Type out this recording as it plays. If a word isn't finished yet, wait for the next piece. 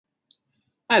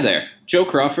Hi there, Joe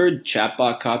Crawford,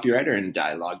 Chatbot copywriter and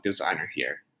dialogue designer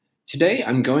here. Today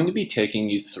I'm going to be taking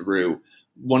you through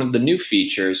one of the new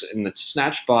features in the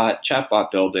SnatchBot chatbot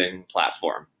building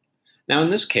platform. Now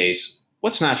in this case,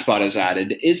 what SnatchBot has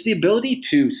added is the ability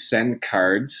to send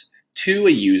cards to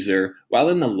a user while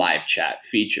in the live chat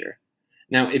feature.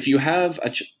 Now if you have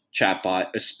a chatbot,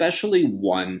 especially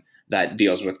one that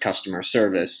deals with customer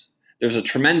service, there's a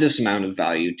tremendous amount of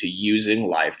value to using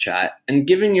live chat and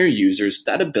giving your users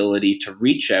that ability to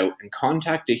reach out and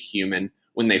contact a human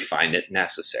when they find it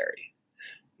necessary.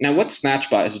 Now, what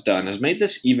SnatchBot has done is made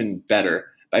this even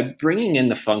better by bringing in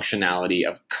the functionality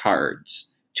of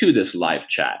cards to this live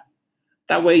chat.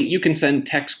 That way, you can send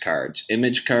text cards,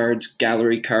 image cards,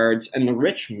 gallery cards, and the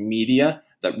rich media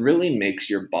that really makes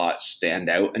your bot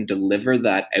stand out and deliver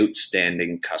that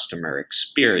outstanding customer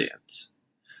experience.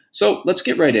 So let's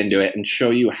get right into it and show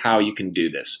you how you can do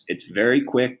this. It's very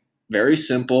quick, very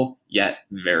simple, yet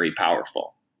very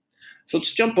powerful. So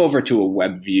let's jump over to a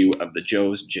web view of the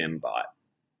Joe's Gym bot.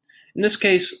 In this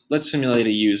case, let's simulate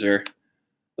a user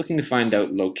looking to find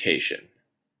out location.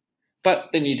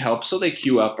 But they need help, so they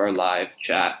queue up our live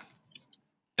chat.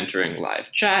 Entering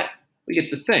live chat, we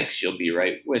get the thanks, she'll be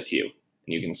right with you.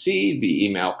 And you can see the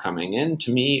email coming in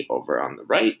to me over on the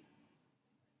right.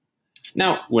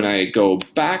 Now, when I go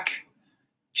back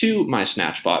to my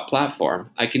SnatchBot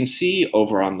platform, I can see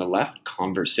over on the left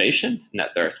conversation and that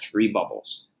there are 3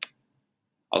 bubbles.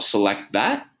 I'll select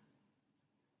that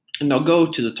and I'll go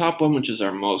to the top one, which is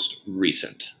our most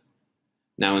recent.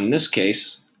 Now, in this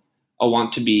case, I'll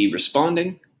want to be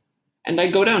responding and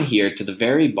I go down here to the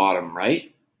very bottom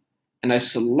right and I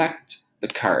select the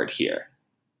card here.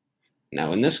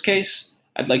 Now, in this case,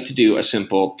 I'd like to do a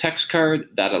simple text card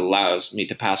that allows me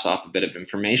to pass off a bit of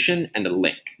information and a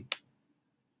link.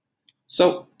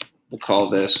 So we'll call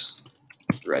this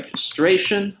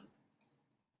registration.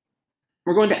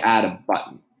 We're going to add a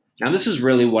button. Now this is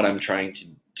really what I'm trying to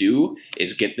do,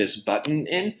 is get this button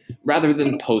in. Rather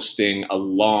than posting a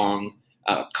long,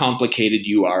 complicated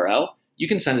URL, you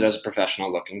can send it as a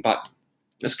professional looking button.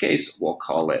 In this case, we'll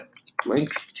call it link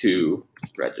to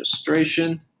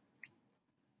registration.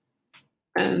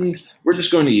 And we're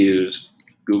just going to use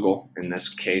Google in this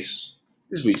case,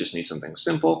 because we just need something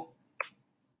simple.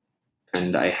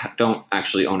 And I don't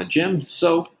actually own a gym,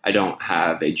 so I don't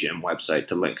have a gym website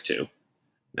to link to.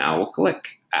 Now we'll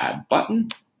click Add Button.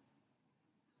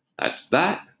 That's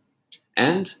that.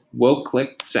 And we'll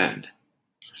click Send.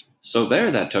 So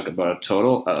there, that took about a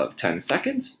total of 10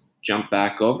 seconds. Jump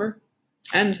back over,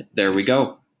 and there we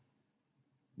go.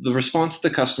 The response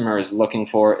the customer is looking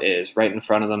for is right in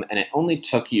front of them, and it only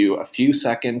took you a few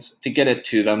seconds to get it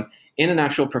to them in an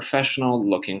actual professional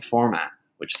looking format,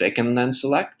 which they can then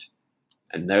select.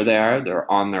 And there they are,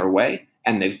 they're on their way,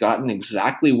 and they've gotten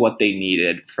exactly what they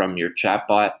needed from your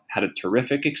chatbot, had a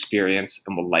terrific experience,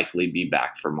 and will likely be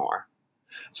back for more.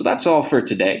 So that's all for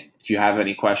today. If you have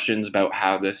any questions about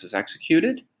how this is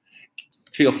executed,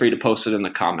 feel free to post it in the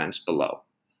comments below.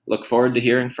 Look forward to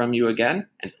hearing from you again,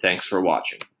 and thanks for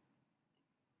watching.